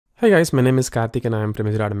Hi guys, my name is Karthik and I am from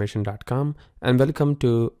executeautomation.com and welcome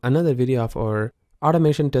to another video of our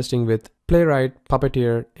automation testing with Playwright,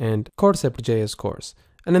 Puppeteer and Concept.js course.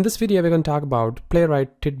 And in this video, we're going to talk about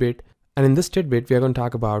Playwright tidbit, and in this tidbit, we are going to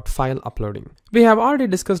talk about file uploading. We have already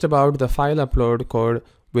discussed about the file upload code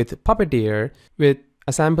with Puppeteer with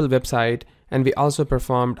a sample website, and we also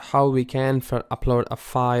performed how we can upload a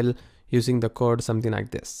file using the code something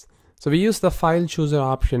like this. So we use the file chooser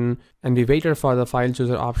option and we waited for the file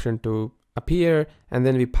chooser option to appear, and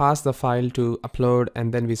then we passed the file to upload,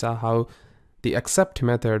 and then we saw how the accept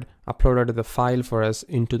method uploaded the file for us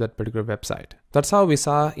into that particular website. That's how we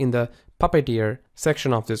saw in the Puppeteer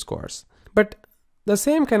section of this course. But the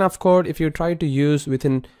same kind of code, if you try to use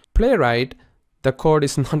within Playwright, the code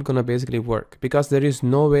is not going to basically work because there is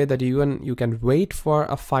no way that you can wait for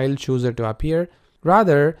a file chooser to appear.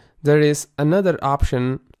 Rather, there is another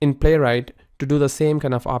option in Playwright to do the same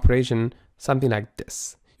kind of operation, something like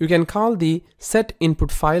this. You can call the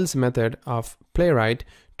setInputFiles method of Playwright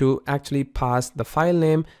to actually pass the file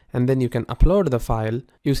name, and then you can upload the file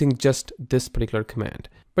using just this particular command.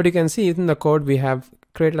 But you can see in the code we have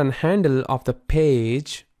created a handle of the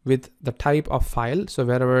page with the type of file. So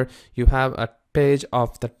wherever you have a page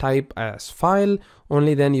of the type as file,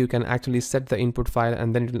 only then you can actually set the input file,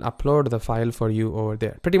 and then it will upload the file for you over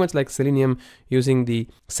there. Pretty much like Selenium using the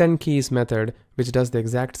send keys method, which does the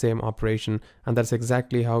exact same operation, and that's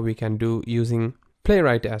exactly how we can do using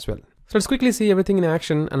Playwright as well. So let's quickly see everything in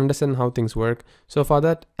action and understand how things work. So for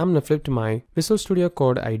that, I'm gonna flip to my Visual Studio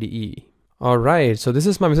Code IDE. Alright, so this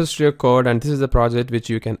is my Visual Studio Code, and this is the project which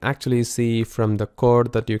you can actually see from the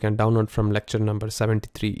code that you can download from lecture number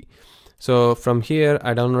 73. So from here,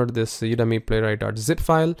 I download this udemy playwright.zip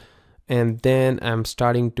file, and then I'm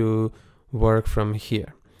starting to work from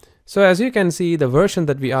here. So as you can see, the version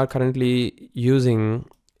that we are currently using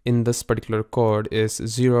in this particular code is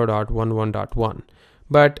 0.11.1.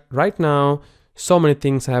 But right now, so many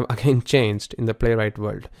things have again changed in the Playwright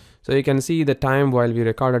world. So you can see the time while we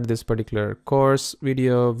recorded this particular course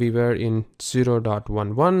video, we were in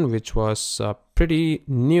 0.11, which was a pretty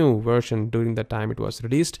new version during the time it was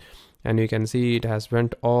released. And you can see it has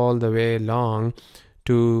went all the way along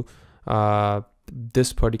to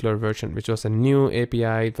this particular version, which was a new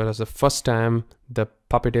API. It was the first time the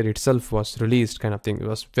Puppeteer itself was released, kind of thing. It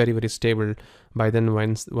was very, very stable by then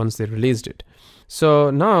once they released it. So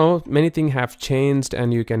now many things have changed,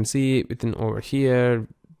 and you can see within over here,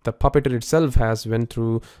 the Puppeteer itself has went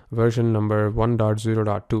through version number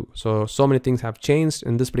 1.0.2. So many things have changed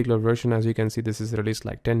in this particular version. As you can see, this is released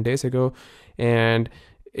like 10 days ago, and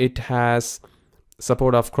it has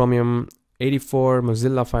support of Chromium 84,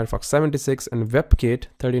 Mozilla Firefox 76, and WebKit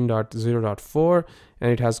 13.0.4,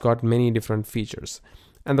 and it has got many different features.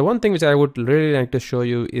 And the one thing which I would really like to show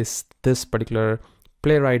you is this particular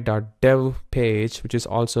playwright.dev page, which is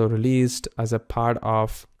also released as a part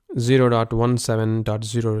of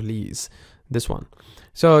 0.17.0 release, this one.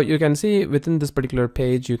 So you can see within this particular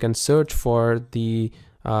page, you can search for the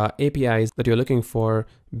APIs that you're looking for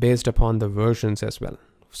based upon the versions as well.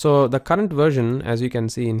 So the current version, as you can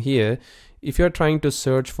see in here, if you're trying to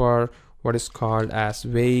search for what is called as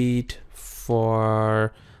wait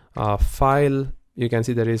for file, you can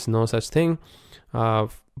see there is no such thing.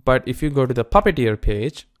 But if you go to the Puppeteer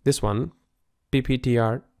page, this one,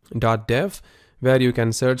 pptr.dev, where you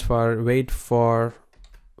can search for wait for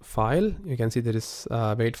file, you can see there is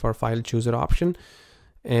wait for file chooser option,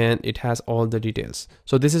 and it has all the details.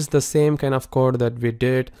 So this is the same kind of code that we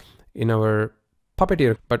did in our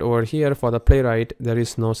Puppeteer, but over here for the Playwright, there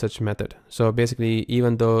is no such method. So basically,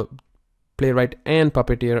 even though Playwright and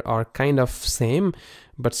Puppeteer are kind of same,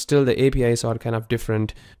 but still the APIs are kind of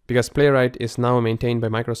different because Playwright is now maintained by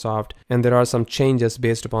Microsoft, and there are some changes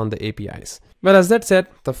based upon the APIs. But as that said,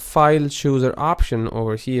 the file chooser option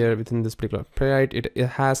over here within this particular Playwright, it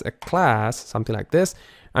has a class, something like this,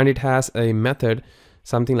 and it has a method,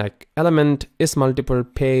 something like element is multiple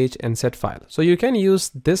page and set file. So you can use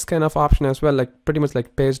this kind of option as well, like pretty much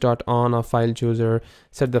like page.on or file chooser,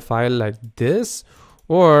 set the file like this,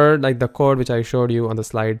 or like the code which I showed you on the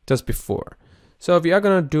slide just before. So we are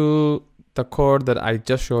going to do the code that I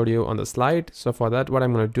just showed you on the slide. So for that, what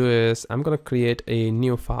I'm going to do is I'm going to create a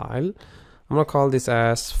new file. I'm going to call this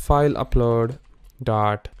as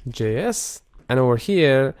FileUpload.js, and over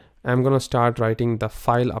here I'm going to start writing the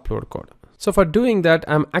file upload code. So for doing that,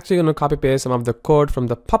 I'm actually going to copy paste some of the code from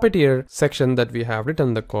the Puppeteer section that we have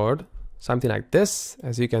written the code, something like this.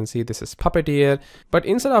 As you can see, this is Puppeteer, but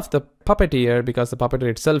instead of the Puppeteer, because the Puppeteer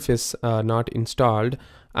itself is not installed,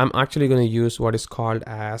 I'm actually going to use what is called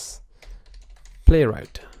as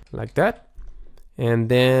Playwright, like that. And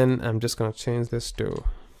then I'm just going to change this to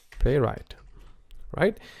Playwright,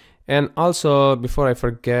 right? And also, before I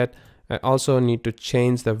forget, I also need to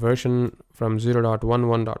change the version from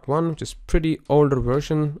 0.11.1, which is pretty older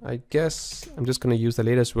version, I guess. I'm just going to use the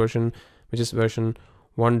latest version, which is version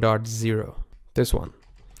 1.0, this one.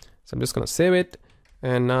 So I'm just going to save it.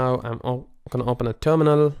 And now I'm going to open a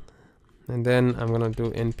terminal, and then I'm going to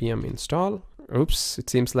do npm install. Oops, it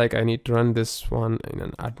seems like I need to run this one in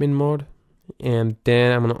an admin mode. And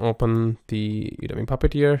then I'm going to open the Udemy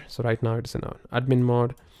Puppeteer. So right now it's in an admin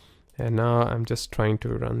mode. And now I'm just trying to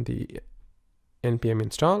run the npm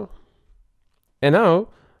install. And now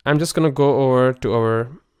I'm just going to go over to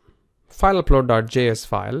our FileUpload.js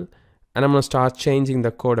file, and I'm going to start changing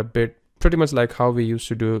the code a bit, pretty much like how we used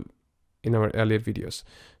to do in our earlier videos.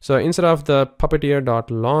 So instead of the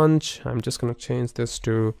puppeteer.launch, I'm just going to change this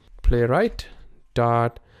to playwright.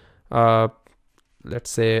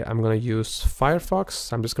 Let's say I'm going to use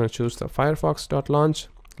Firefox. I'm just going to choose the Firefox.launch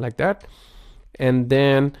like that. And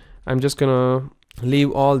then I'm just going to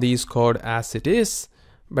leave all these code as it is.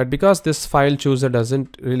 But because this file chooser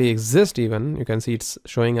doesn't really exist even, you can see it's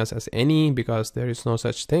showing us as any because there is no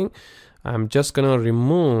such thing. I'm just going to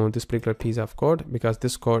remove this particular piece of code because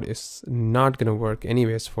this code is not going to work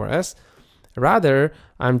anyways for us. Rather,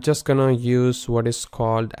 I'm just going to use what is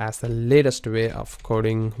called as the latest way of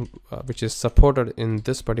coding, which is supported in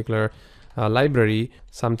this particular library,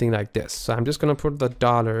 something like this. So I'm just going to put the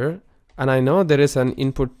 $, and I know there is an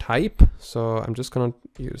input type. So I'm just going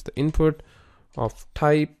to use the input of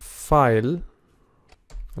type file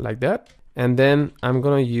like that. And then I'm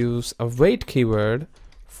going to use a wait keyword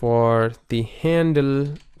for the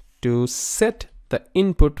handle to set the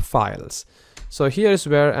input files. So here is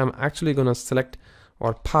where I'm actually going to select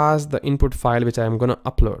or pass the input file which I'm going to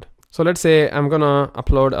upload. So let's say I'm going to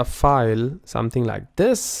upload a file, something like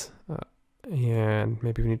this. And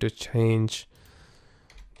maybe we need to change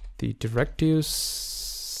the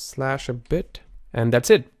directives / a bit. And that's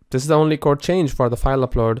it. This is the only code change for the file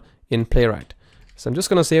upload in Playwright. So I'm just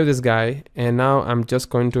going to save this guy, and now I'm just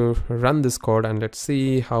going to run this code and let's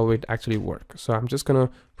see how it actually works. So I'm just going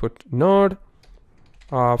to put node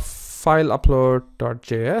of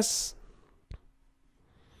FileUpload.js,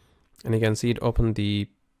 and you can see it opened the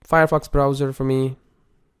Firefox browser for me.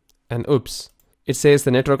 And oops, it says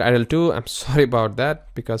the network idle 2. I'm sorry about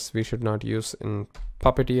that because we should not use in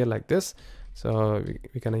Puppeteer like this. So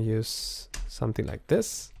we're gonna use something like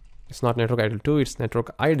this. It's not network idle 2, it's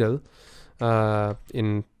network idle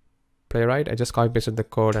in Playwright. I just copy pasted the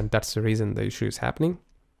code, and that's the reason the issue is happening.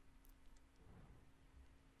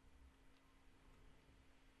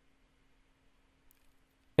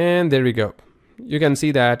 And there we go. You can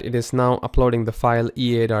see that it is now uploading the file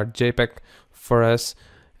ea.jpg for us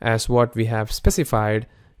as what we have specified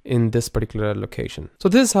in this particular location. So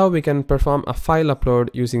this is how we can perform a file upload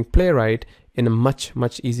using Playwright in a much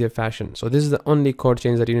easier fashion. So this is the only code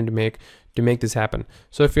change that you need to make this happen.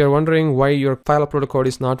 So if you're wondering why your file upload code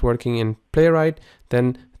is not working in Playwright,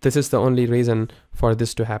 then this is the only reason for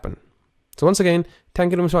this to happen. So once again,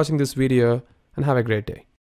 thank you very much for watching this video and have a great day.